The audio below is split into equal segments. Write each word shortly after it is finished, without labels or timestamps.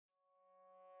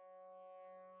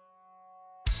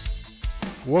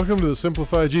Welcome to the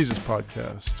Simplify Jesus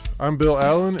podcast. I'm Bill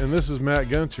Allen, and this is Matt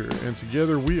Gunter, and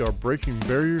together we are breaking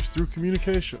barriers through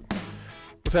communication.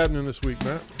 What's happening this week,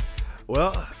 Matt?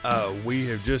 Well, we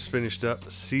have just finished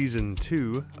up season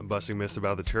 2 of Busting Myths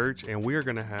About the Church, and we are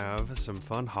going to have some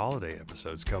fun holiday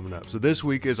episodes coming up. So this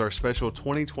week is our special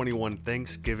 2021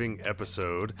 Thanksgiving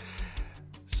episode.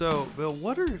 So, Bill,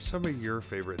 what are some of your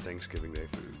favorite Thanksgiving Day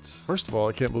foods? First of all,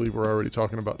 I can't believe we're already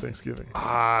talking about Thanksgiving.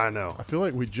 I know. I feel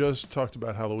like we just talked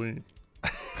about Halloween.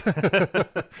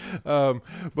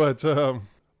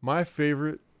 My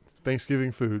favorite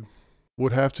Thanksgiving food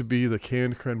would have to be the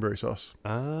canned cranberry sauce.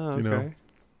 Ah, okay. You know,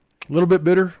 a little bit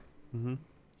bitter, Mm-hmm.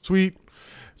 sweet.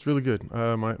 It's really good.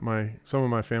 Some of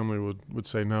my family would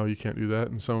say, no, you can't do that.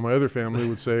 And some of my other family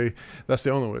would say that's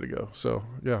the only way to go. So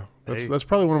yeah, that's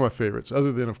probably one of my favorites,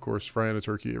 other than, of course, frying a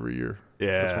turkey every year.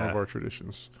 Yeah. That's one of our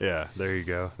traditions. Yeah, there you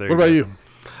go. What about you?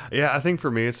 Yeah, I think for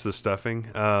me it's the stuffing,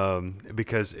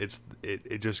 because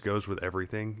it just goes with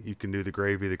everything. You can do the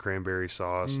gravy, the cranberry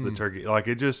sauce, the turkey. Like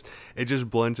it just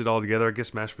blends it all together. I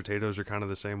guess mashed potatoes are kind of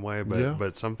the same way, but Yeah.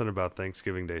 but something about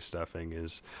Thanksgiving Day stuffing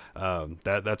is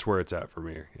that's where it's at for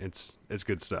me. It's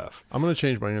good stuff. I'm going to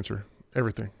change my answer.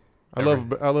 Everything. I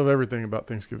love everything about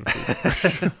Thanksgiving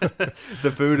food.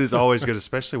 The food is always good,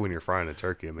 especially when you're frying a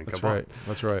turkey. I mean, That's come on. right.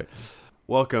 That's right.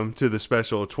 Welcome to the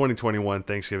special 2021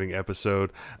 Thanksgiving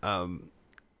episode.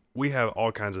 We have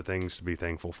all kinds of things to be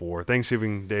thankful for.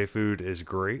 Thanksgiving Day food is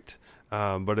great,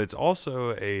 but it's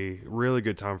also a really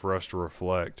good time for us to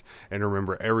reflect and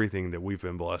remember everything that we've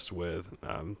been blessed with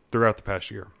throughout the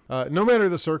past year. No matter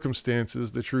the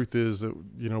circumstances, the truth is that,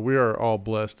 we are all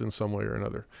blessed in some way or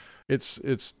another.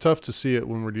 It's tough to see it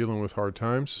when we're dealing with hard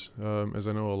times, as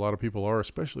I know a lot of people are,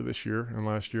 especially this year and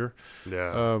last year.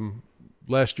 Yeah.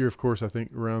 Last year, of course, I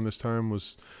think around this time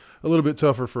was a little bit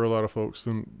tougher for a lot of folks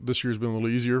than this year's been a little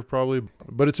easier probably.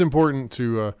 But it's important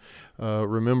to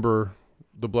remember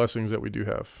the blessings that we do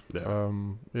have. Yeah.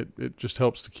 It just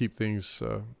helps to keep things,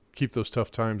 keep those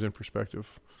tough times in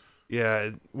perspective. Yeah,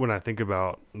 when I think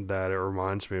about that, it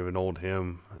reminds me of an old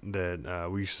hymn that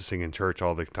we used to sing in church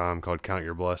all the time called Count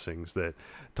Your Blessings, that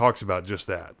talks about just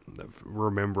that, of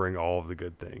remembering all of the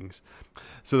good things.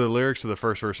 So the lyrics of the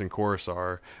first verse and chorus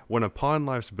are, when upon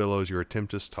life's billows your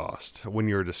attempt is tossed, when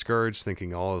you are discouraged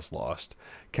thinking all is lost,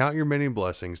 count your many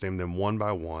blessings, name them one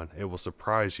by one, it will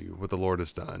surprise you what the Lord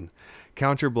has done.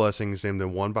 Count your blessings, name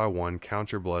them one by one,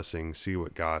 count your blessings, see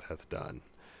what God hath done.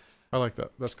 I like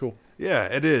that. That's cool. Yeah,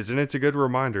 it is. And it's a good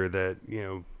reminder that,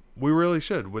 we really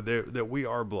should, that we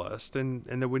are blessed and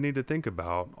that we need to think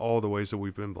about all the ways that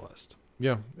we've been blessed.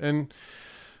 Yeah. And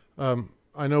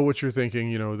I know what you're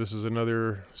thinking. This is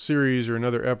another series or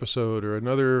another episode or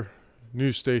another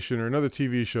news station or another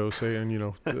TV show saying,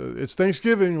 it's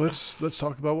Thanksgiving. Let's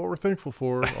talk about what we're thankful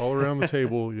for all around the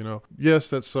table. Yes,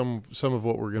 that's some of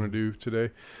what we're going to do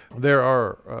today. There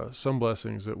are some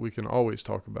blessings that we can always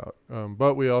talk about,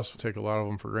 but we also take a lot of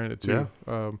them for granted too.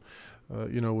 Yeah.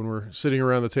 When we're sitting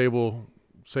around the table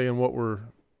saying what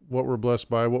we're blessed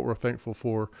by, what we're thankful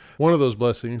for. One of those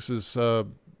blessings is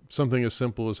something as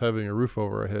simple as having a roof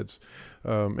over our heads.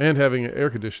 And having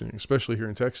air conditioning, especially here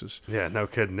in Texas. Yeah, no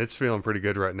kidding. It's feeling pretty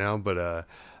good right now, but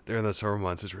during the summer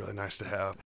months, it's really nice to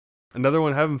have. Another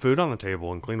one, having food on the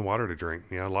table and clean water to drink.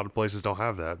 A lot of places don't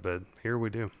have that, but here we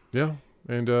do. Yeah,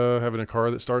 and having a car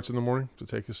that starts in the morning to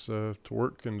take us to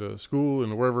work and to school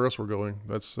and wherever else we're going,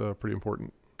 that's pretty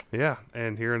important. Yeah,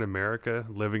 and here in America,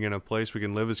 living in a place we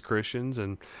can live as Christians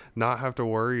and not have to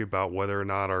worry about whether or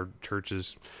not our church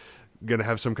is going to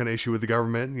have some kind of issue with the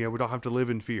government. We don't have to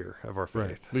live in fear of our faith.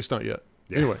 Right. At least not yet.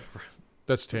 Yeah. Anyway,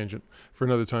 that's a tangent for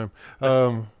another time.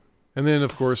 And then,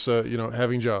 of course,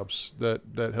 having jobs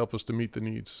that help us to meet the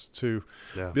needs to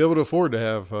be able to afford to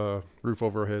have roof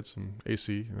over our heads and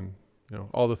AC and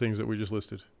all the things that we just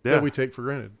listed that we take for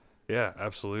granted. Yeah,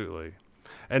 absolutely.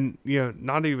 And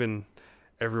not even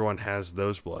everyone has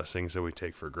those blessings that we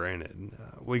take for granted.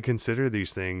 We consider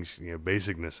these things,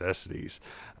 basic necessities,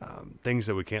 things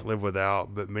that we can't live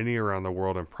without, but many around the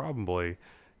world and probably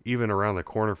even around the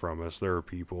corner from us, there are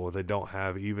people that don't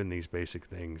have even these basic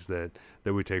things that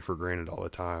we take for granted all the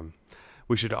time.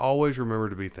 We should always remember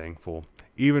to be thankful,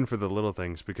 even for the little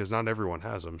things, because not everyone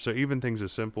has them. So even things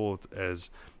as simple as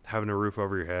having a roof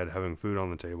over your head, having food on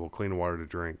the table, clean water to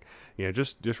drink,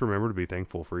 just remember to be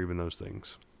thankful for even those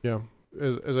things. Yeah.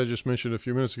 As I just mentioned a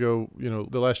few minutes ago,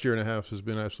 the last year and a half has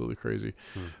been absolutely crazy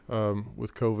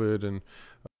with COVID and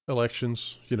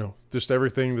elections, just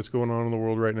everything that's going on in the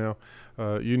world right now.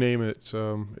 You name it.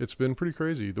 It's been pretty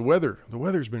crazy. The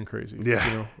weather's been crazy.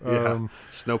 Yeah, yeah.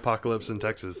 Snowpocalypse in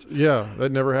Texas. Yeah,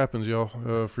 that never happens,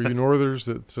 y'all. For you northerners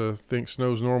that think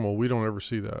snow's normal, we don't ever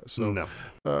see that. So,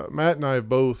 No. Matt and I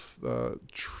both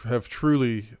have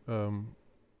truly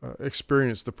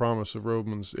experienced the promise of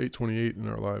Romans 8:28 in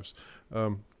our lives.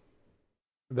 Um,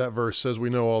 that verse says, "We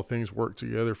know all things work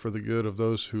together for the good of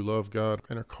those who love God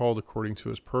and are called according to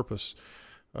His purpose."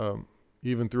 Um,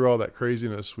 Even through all that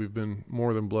craziness, we've been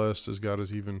more than blessed as God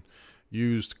has even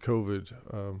used COVID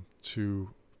to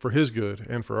for His good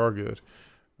and for our good.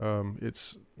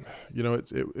 It's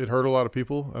it hurt a lot of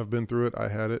people. I've been through it. I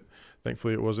had it.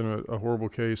 Thankfully, it wasn't a horrible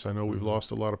case. I know we've Hmm.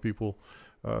 lost a lot of people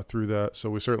through that,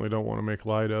 so we certainly don't want to make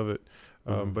light of it.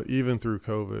 Hmm. But even through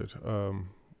COVID,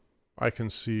 I can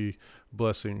see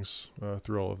blessings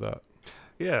through all of that.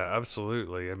 Yeah,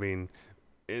 absolutely. I mean,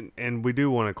 and we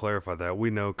do want to clarify that we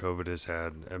know COVID has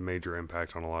had a major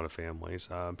impact on a lot of families.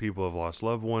 People have lost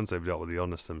loved ones. They've dealt with the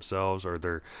illness themselves, or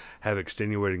they have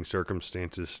extenuating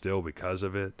circumstances still because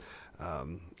of it.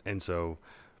 And so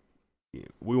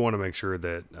we want to make sure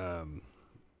that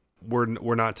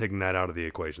we're not taking that out of the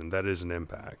equation. That is an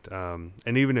impact. And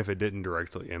even if it didn't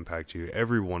directly impact you,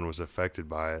 everyone was affected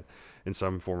by it in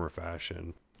some form or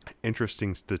fashion.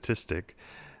 Interesting statistic.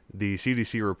 The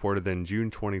CDC reported that in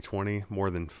June 2020, more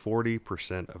than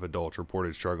 40% of adults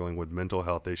reported struggling with mental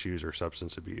health issues or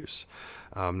substance abuse.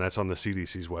 That's on the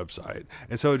CDC's website.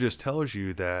 And so it just tells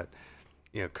you that,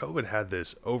 COVID had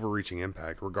this overreaching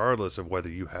impact, regardless of whether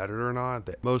you had it or not,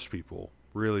 that most people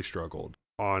really struggled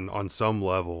on some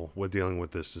level with dealing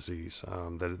with this disease,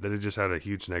 that it just had a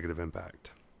huge negative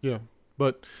impact. Yeah,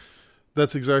 but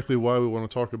that's exactly why we want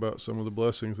to talk about some of the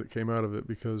blessings that came out of it,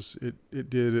 because it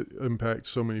did impact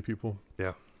so many people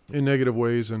Yeah. in negative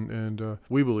ways, and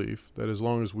we believe that as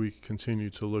long as we continue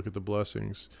to look at the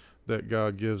blessings that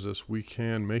God gives us, we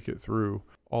can make it through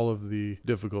all of the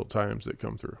difficult times that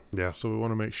come through. Yeah. So we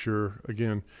want to make sure,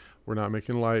 again, we're not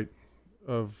making light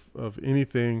of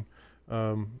anything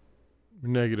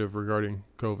negative regarding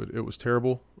COVID. It was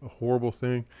terrible, a horrible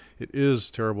thing. It is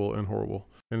terrible and horrible,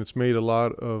 and it's made a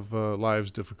lot of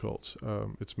lives difficult.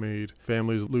 It's made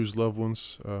families lose loved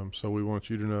ones. So we want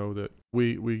you to know that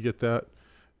we get that,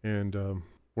 and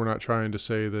we're not trying to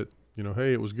say that,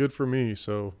 hey, it was good for me,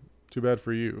 so too bad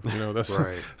for you. That's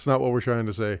Right. that's not what we're trying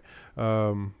to say.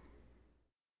 Um,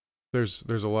 there's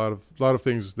a lot of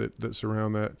things that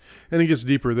surround that, and it gets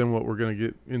deeper than what we're going to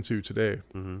get into today.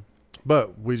 Hmm.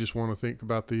 But we just want to think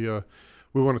about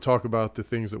we want to talk about the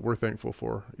things that we're thankful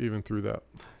for, even through that.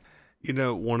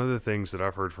 One of the things that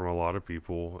I've heard from a lot of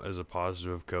people as a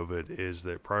positive of COVID is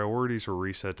that priorities were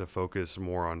reset to focus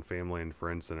more on family and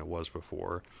friends than it was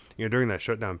before. During that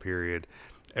shutdown period,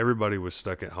 everybody was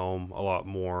stuck at home a lot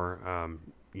more.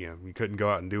 You couldn't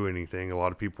go out and do anything. A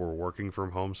lot of people were working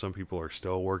from home. Some people are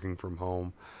still working from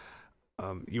home.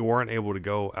 You weren't able to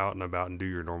go out and about and do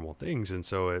your normal things. And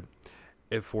so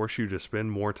it forced you to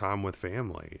spend more time with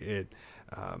family. It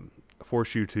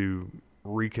forced you to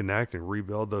reconnect and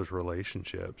rebuild those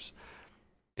relationships.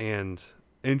 And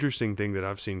interesting thing that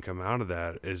I've seen come out of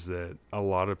that is that a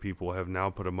lot of people have now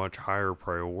put a much higher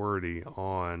priority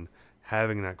on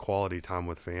having that quality time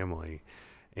with family.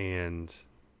 And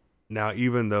now,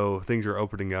 even though things are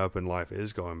opening up and life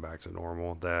is going back to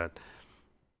normal, that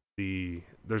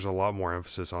there's a lot more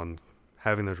emphasis on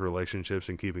having those relationships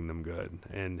and keeping them good,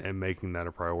 and making that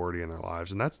a priority in their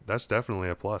lives. And that's definitely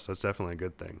a plus. That's definitely a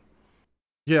good thing.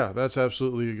 Yeah, that's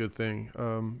absolutely a good thing.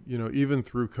 Even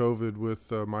through COVID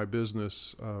with my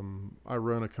business, I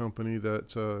run a company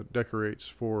that decorates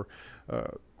for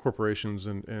corporations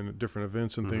and different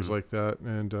events and things Hmm. like that.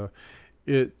 And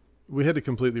it we had to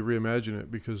completely reimagine it,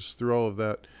 because through all of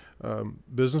that,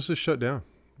 businesses shut down.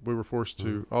 We were forced Hmm.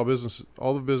 to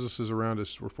all the businesses around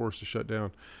us were forced to shut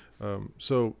down.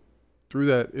 So through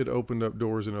that, it opened up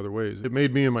doors in other ways. It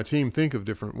made me and my team think of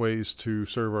different ways to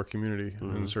serve our community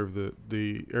and Hmm. serve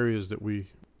the areas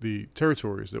the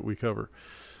territories that we cover.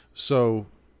 So,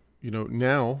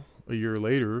 now a year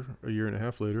and a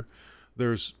half later,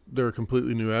 there are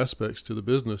completely new aspects to the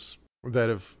business that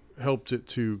have helped it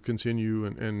to continue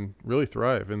and really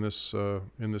thrive in this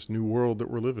new world that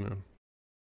we're living in.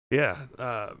 Yeah,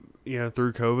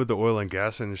 through COVID, the oil and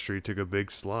gas industry took a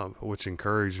big slump, which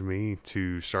encouraged me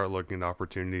to start looking at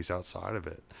opportunities outside of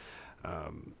it.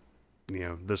 Um,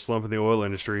 the slump in the oil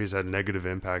industry has had a negative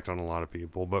impact on a lot of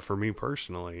people, but for me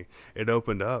personally, it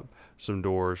opened up some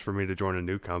doors for me to join a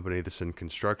new company that's in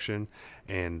construction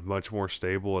and much more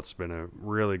stable. It's been a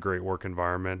really great work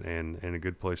environment and a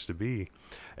good place to be.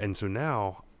 And so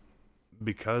now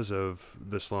because of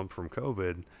the slump from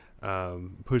COVID,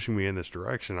 pushing me in this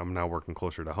direction. I'm now working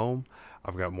closer to home.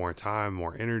 I've got more time,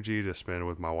 more energy to spend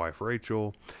with my wife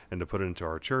Rachel, and to put into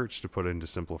our church, to put into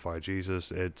Simplify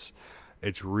Jesus.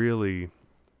 It's really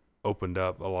opened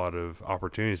up a lot of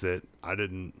opportunities that I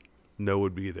didn't know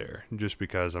would be there, just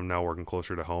because I'm now working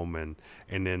closer to home and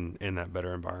in that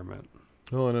better environment.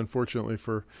 Well, and unfortunately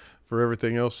for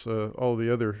everything else, all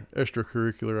the other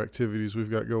extracurricular activities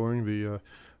we've got going,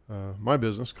 my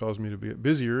business caused me to be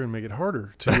busier and make it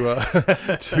harder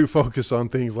to to focus on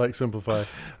things like Simplify.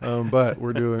 But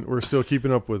we're still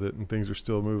keeping up with it, and things are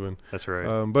still moving. That's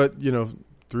right. But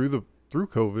through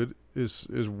COVID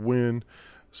is when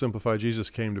Simplify Jesus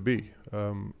came to be.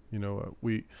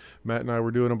 Matt and I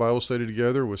were doing a Bible study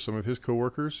together with some of his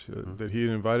coworkers that he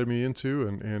had invited me into,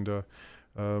 and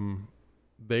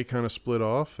they kind of split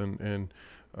off, and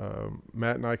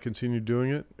Matt and I continued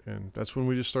doing it, and that's when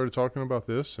we just started talking about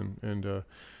this, and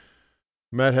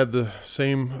Matt had the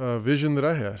same vision that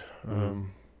I had.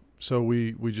 So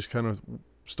we just kind of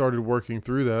started working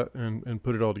through that and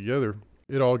put it all together.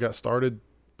 It all got started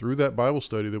through that Bible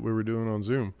study that we were doing on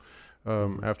Zoom.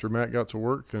 After Matt got to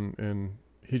work and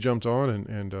he jumped on,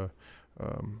 and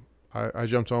I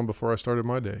jumped on before I started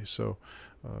my day. So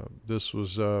this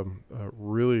was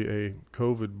really a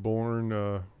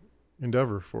COVID-born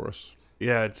endeavor for us.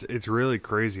 Yeah, it's really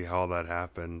crazy how that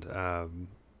happened.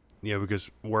 Because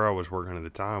where I was working at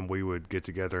the time, we would get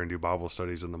together and do Bible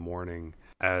studies in the morning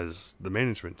as the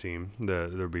management team.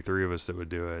 There'd be three of us that would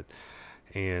do it.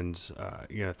 And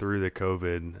through the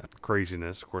COVID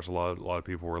craziness, of course, a lot of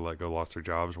people were let go, lost their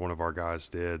jobs. One of our guys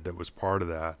did, that was part of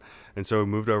that, and so we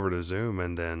moved over to Zoom.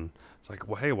 And then it's like,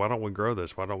 well, hey, why don't we grow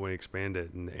this? Why don't we expand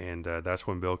it? And that's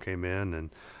when Bill came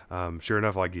in, and sure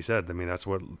enough, like you said, I mean, that's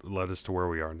what led us to where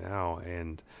we are now.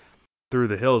 And through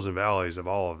the hills and valleys of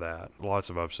all of that, lots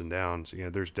of ups and downs.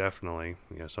 There's definitely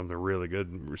something really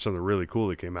good, something really cool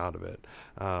that came out of it,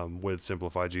 with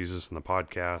Simplify Jesus and the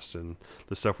podcast and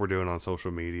the stuff we're doing on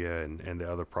social media and the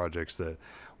other projects that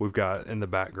we've got in the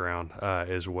background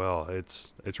as well.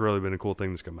 It's really been a cool thing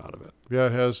that's come out of it. Yeah,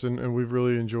 it has, and we've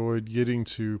really enjoyed getting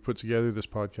to put together this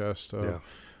podcast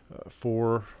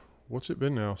for, what's it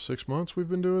been now? 6 months we've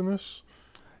been doing this?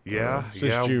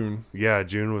 Since June. Yeah,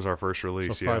 June was our first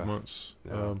release. So 5 months.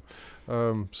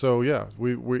 So yeah,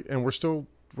 we and we're still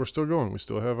going. We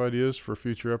still have ideas for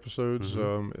future episodes.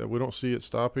 We don't see it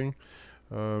stopping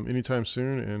anytime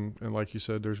soon. And like you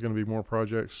said, there's going to be more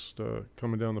projects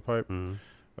coming down the pipe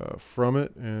from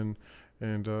it, and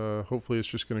hopefully it's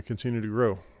just going to continue to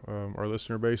grow. Our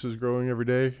listener base is growing every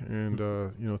day, and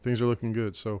things are looking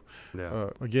good. So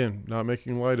again, not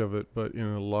making light of it, but in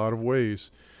a lot of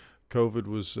ways, COVID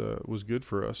was good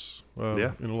for us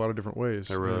in a lot of different ways.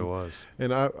 It really was.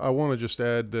 And I want to just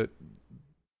add that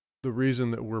the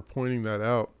reason that we're pointing that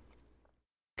out,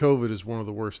 COVID is one of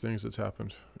the worst things that's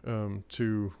happened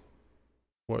to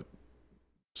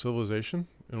civilization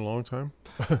in a long time.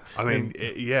 I mean,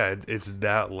 it's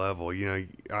that level.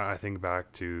 I think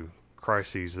back to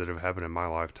crises that have happened in my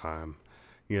lifetime.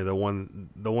 The one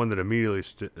that immediately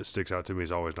sticks out to me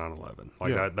is always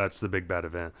 9/11. That's the big bad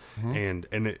event. And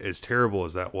as terrible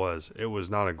as that was, it was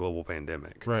not a global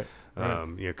pandemic. Right.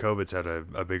 COVID's had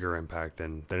a bigger impact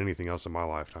than anything else in my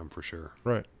lifetime, for sure.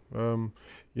 Right.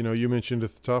 You mentioned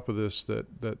at the top of this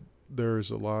that there's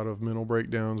a lot of mental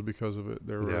breakdowns because of it.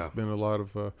 There have been a lot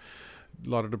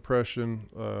of depression,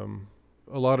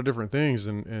 a lot of different things,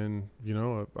 and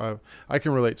I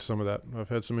can relate to some of that. I've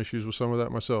had some issues with some of that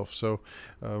myself. So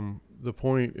the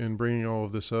point in bringing all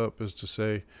of this up is to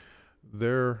say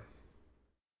there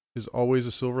is always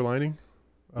a silver lining.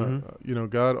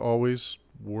 God always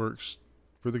works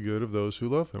for the good of those who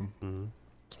love him.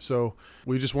 So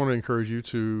we just want to encourage you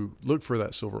to look for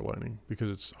that silver lining, because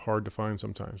it's hard to find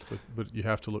sometimes, but you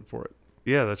have to look for it.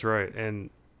 Yeah, that's right. And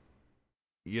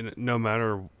no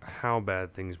matter how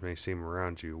bad things may seem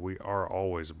around you, we are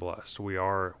always blessed. We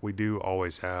do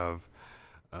always have,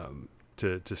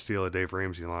 to steal a Dave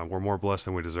Ramsey line, we're more blessed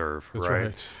than we deserve. That's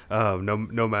right.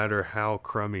 No matter how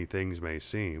crummy things may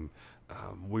seem,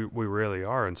 we really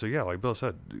are. And so, yeah, like Bill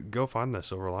said, go find that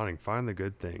silver lining, find the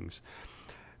good things.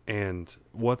 And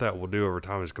what that will do over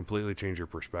time is completely change your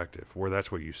perspective, where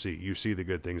that's what you see. You see the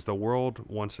good things. The world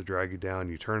wants to drag you down.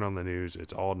 You turn on the news,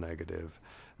 it's all negative.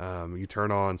 You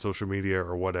turn on social media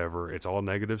or whatever, it's all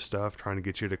negative stuff trying to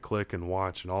get you to click and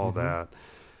watch and all of that.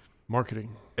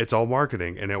 Marketing. It's all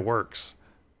marketing, and it works,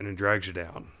 and it drags you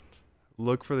down.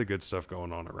 Look for the good stuff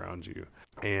going on around you,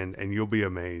 and you'll be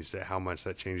amazed at how much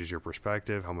that changes your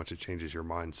perspective, how much it changes your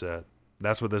mindset.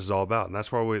 that's what this is all about, and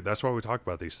that's why we talk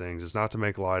about these things. It's not to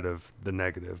make light of the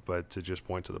negative, but to just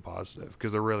point to the positive,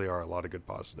 because there really are a lot of good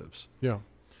positives. Yeah.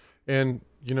 And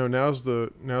now's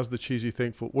the cheesy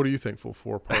thankful. What are you thankful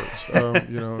for? Parts.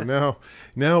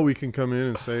 Now we can come in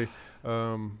and say,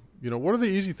 what are the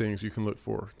easy things you can look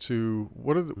for?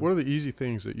 What are the easy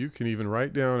things that you can even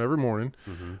write down every morning,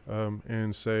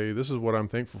 and say, this is what I'm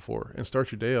thankful for, and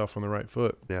start your day off on the right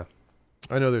foot. Yeah.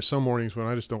 I know there's some mornings when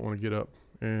I just don't want to get up,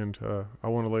 and I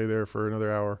want to lay there for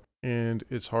another hour. And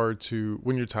it's hard to,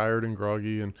 when you're tired and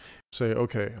groggy, and say,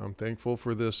 okay, I'm thankful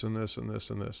for this and this and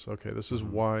this and this. Okay, this is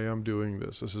why I'm doing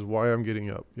this. This is why I'm getting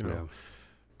up.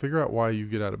 Figure out why you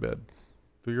get out of bed.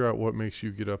 Figure out what makes you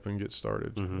get up and get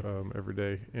started every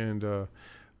day. And to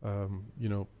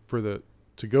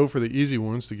go for the easy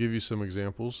ones, to give you some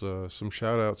examples, some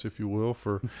shout outs, if you will,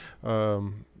 for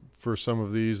some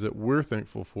of these that we're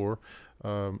thankful for.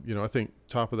 I think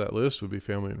top of that list would be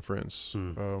family and friends.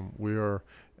 We are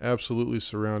absolutely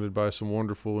surrounded by some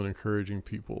wonderful and encouraging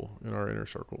people in our inner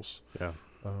circles. Yeah.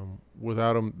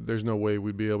 Without them, there's no way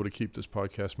we'd be able to keep this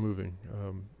podcast moving,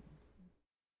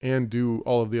 and do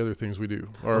all of the other things we do.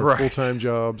 Our full-time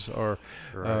jobs, our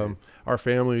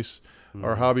families,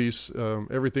 our hobbies,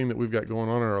 everything that we've got going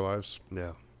on in our lives.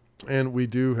 Yeah. And we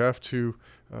do have to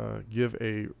give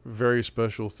a very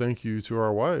special thank you to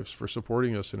our wives for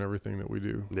supporting us in everything that we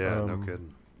do. Yeah, no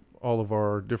kidding. All of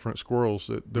our different squirrels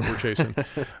that we're chasing.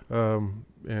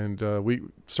 And we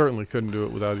certainly couldn't do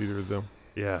it without either of them.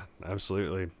 Yeah,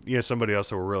 absolutely. Somebody else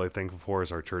that we're really thankful for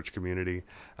is our church community.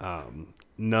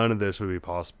 None of this would be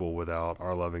possible without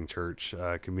our loving church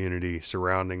community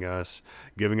surrounding us,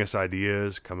 giving us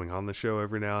ideas, coming on the show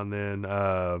every now and then,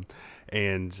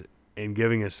 and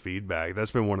giving us feedback.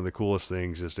 That's been one of the coolest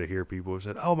things, is to hear people who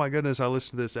said, oh my goodness, I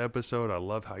listened to this episode, I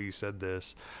love how you said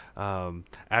this.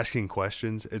 Asking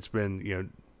questions. It's been,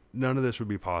 none of this would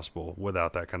be possible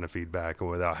without that kind of feedback and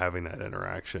without having that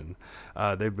interaction.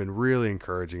 They've been really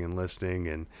encouraging and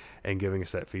listening and giving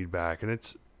us that feedback. And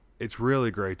it's really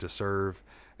great to serve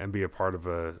and be a part of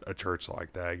a church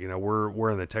like that.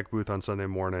 We're in the tech booth on Sunday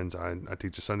mornings. I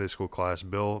teach a Sunday school class.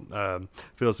 Bill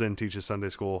fills in, teaches Sunday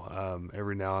school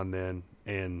every now and then.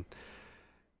 And,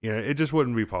 it just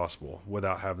wouldn't be possible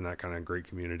without having that kind of great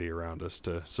community around us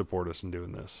to support us in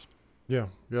doing this. Yeah,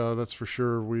 that's for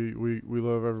sure. We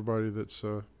love everybody that's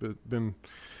been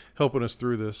helping us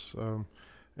through this.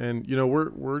 And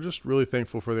we're just really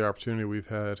thankful for the opportunity we've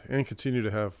had and continue to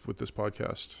have with this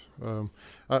podcast.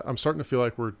 I'm starting to feel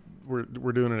like we're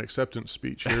doing an acceptance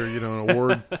speech here, an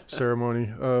award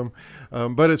ceremony.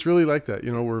 But it's really like that.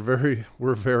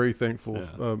 We're very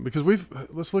thankful because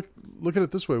let's look at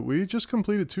it this way. We just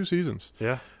completed 2 seasons.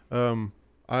 Yeah.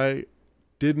 I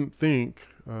didn't think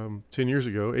 8 years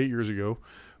ago,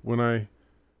 when I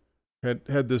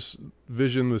had this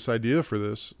vision, this idea for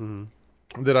this,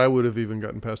 that I would have even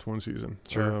gotten past 1 season.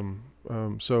 Sure.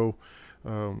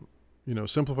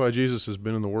 Simplify Jesus has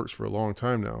been in the works for a long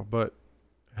time now, but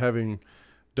having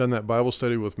done that Bible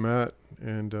study with Matt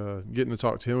and getting to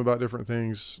talk to him about different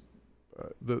things,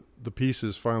 the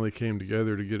pieces finally came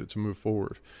together to get it to move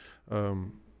forward.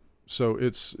 So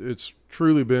it's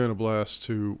truly been a blast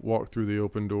to walk through the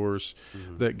open doors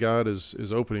that God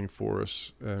is opening for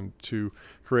us, and to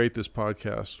create this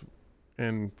podcast,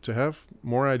 and to have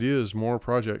more ideas, more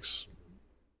projects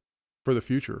for the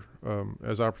future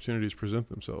as opportunities present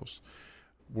themselves.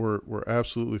 We're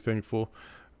absolutely thankful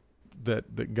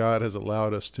that God has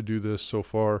allowed us to do this so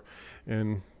far,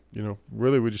 and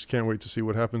really we just can't wait to see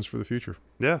what happens for the future.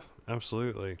 Yeah,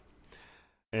 absolutely.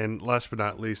 And last but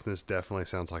not least, this definitely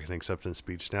sounds like an acceptance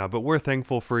speech now, but we're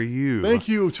thankful for you. Thank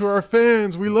you to our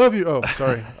fans. We love you. Oh,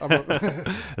 sorry.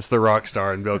 It's the rock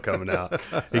star and Bill coming out.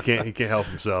 He can't help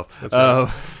himself.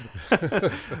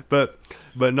 Right. But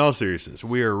in all seriousness,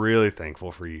 we are really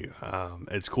thankful for you.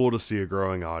 It's cool to see a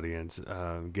growing audience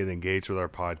get engaged with our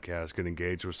podcast, get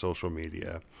engaged with social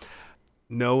media,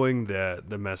 knowing that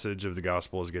the message of the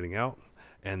gospel is getting out,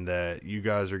 and that you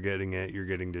guys are getting it, you're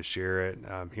getting to share it,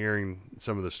 hearing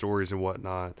some of the stories and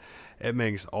whatnot. It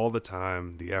makes all the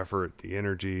time, the effort, the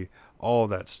energy, all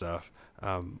that stuff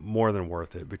more than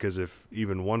worth it, because if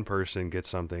even one person gets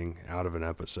something out of an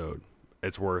episode,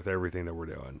 it's worth everything that we're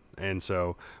doing. And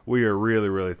so we are really,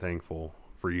 really thankful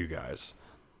for you guys.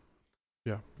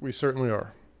 Yeah, we certainly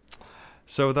are.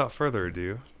 So without further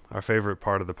ado, our favorite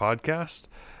part of the podcast,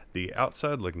 the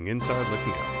outside looking inside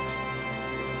looking out.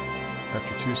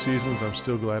 After 2 seasons, I'm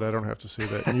still glad I don't have to say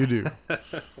that, and you do.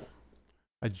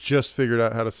 I just figured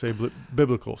out how to say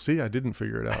biblical. See, I didn't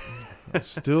figure it out. I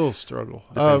still struggle.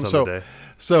 Depends on the day.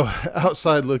 So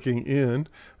outside looking in,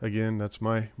 again, that's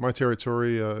my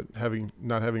territory.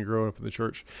 Not having grown up in the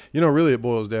church, really it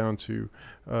boils down to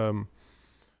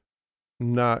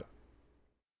not.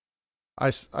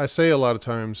 I say a lot of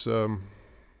times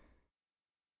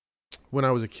when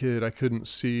I was a kid, I couldn't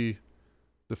see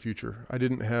the future. I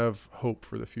didn't have hope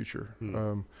for the future.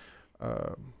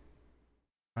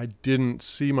 I didn't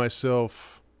see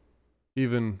myself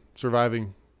even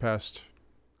surviving past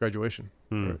graduation.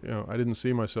 I didn't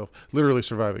see myself literally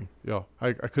surviving.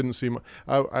 I couldn't see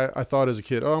I thought as a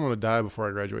kid, I'm going to die before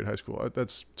I graduate high school.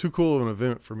 That's too cool of an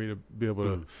event for me to be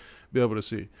able to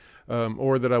see,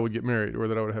 or that I would get married, or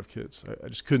that I would have kids. I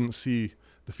just couldn't see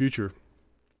the future.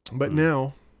 But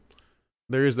now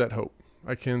there is that hope.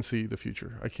 I can see the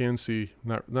future. I can see,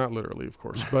 not literally, of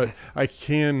course, but I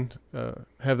can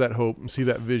have that hope and see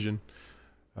that vision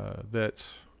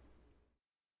that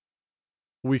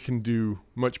we can do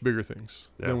much bigger things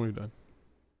than we've done.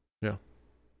 Yeah.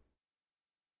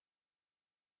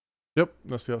 Yep,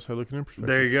 that's the outside looking in perspective.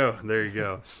 There you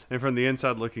go. And from the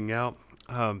inside looking out,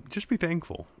 just be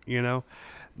thankful, no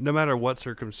matter what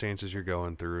circumstances you're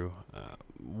going through,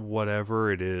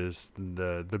 whatever it is,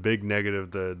 the big negative,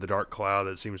 the dark cloud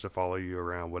that seems to follow you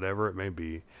around, whatever it may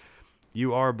be,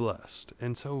 you are blessed.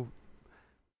 And so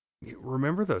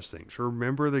remember those things.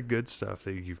 Remember the good stuff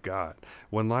that you've got.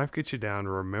 When life gets you down,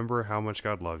 remember how much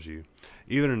God loves you,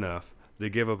 even enough to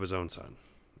give up his own son.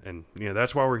 And,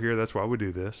 that's why we're here. That's why we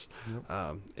do this,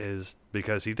 is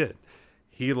because he did.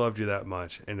 He loved you that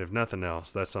much. And if nothing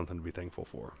else, that's something to be thankful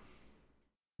for.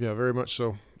 Yeah, very much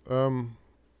so.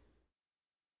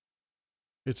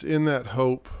 It's in that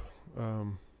hope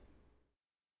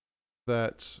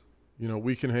that,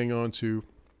 we can hang on to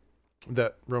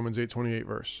that Romans 8:28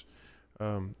 verse,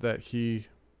 that he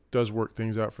does work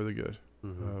things out for the good,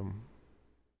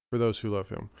 for those who love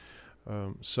him.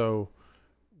 So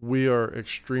we are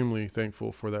extremely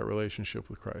thankful for that relationship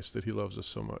with Christ, that he loves us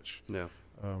so much. Yeah.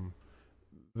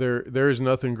 There is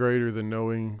nothing greater than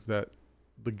knowing that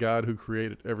the God who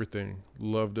created everything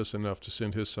loved us enough to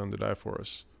send his son to die for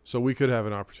us, so we could have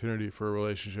an opportunity for a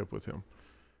relationship with him.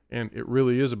 And it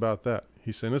really is about that.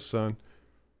 He sent his son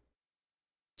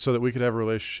so that we could have a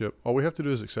relationship. All we have to do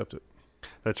is accept it.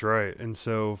 That's right. And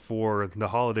so for the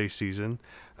holiday season,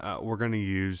 we're going to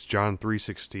use John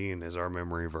 3:16 as our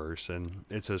memory verse. And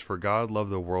it says, "For God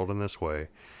loved the world in this way.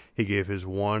 He gave his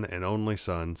one and only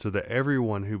son, so that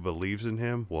everyone who believes in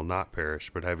him will not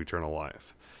perish, but have eternal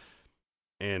life."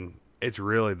 And it's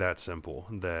really that simple,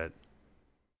 that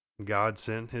God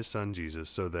sent his son Jesus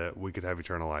so that we could have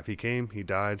eternal life. He came, he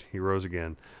died, he rose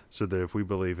again, so that if we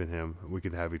believe in him, we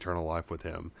could have eternal life with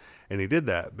him. And he did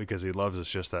that because he loves us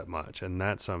just that much. And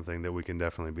that's something that we can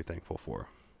definitely be thankful for.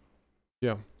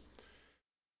 Yeah.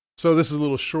 So this is a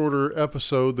little shorter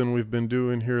episode than we've been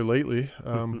doing here lately,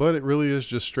 but it really is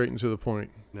just straight and to the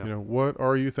point. Yeah. What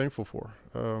are you thankful for?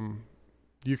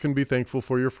 You can be thankful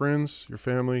for your friends, your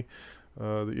family,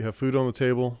 that you have food on the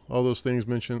table, all those things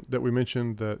that we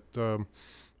mentioned that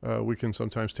we can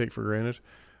sometimes take for granted.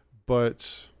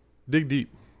 But dig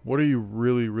deep. What are you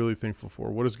really, really thankful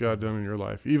for? What has God done in your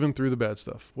life, even through the bad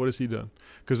stuff? What has he done?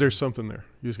 Because there's something there.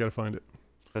 You just got to find it.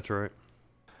 That's right.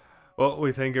 Well,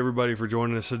 we thank everybody for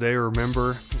joining us today.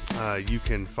 Remember, you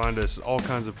can find us all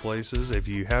kinds of places. If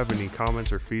you have any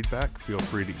comments or feedback, feel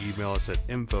free to email us at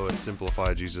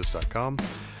info@simplifyjesus.com.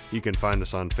 You can find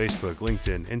us on Facebook,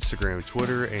 LinkedIn, Instagram,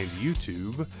 Twitter, and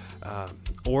YouTube.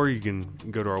 Or you can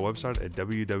go to our website at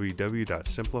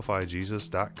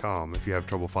www.simplifyjesus.com if you have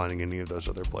trouble finding any of those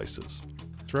other places.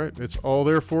 That's right. It's all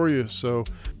there for you. So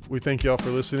we thank y'all for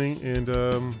listening, and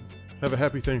have a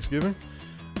happy Thanksgiving.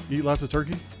 Eat lots of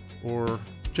turkey or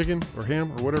chicken or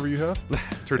ham or whatever you have.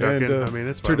 Turducken.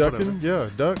 It's fine. Turducken, yeah,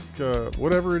 duck,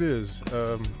 whatever it is.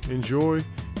 Enjoy,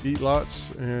 eat lots,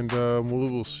 and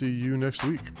we'll see you next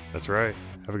week. That's right.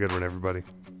 Have a good one, everybody.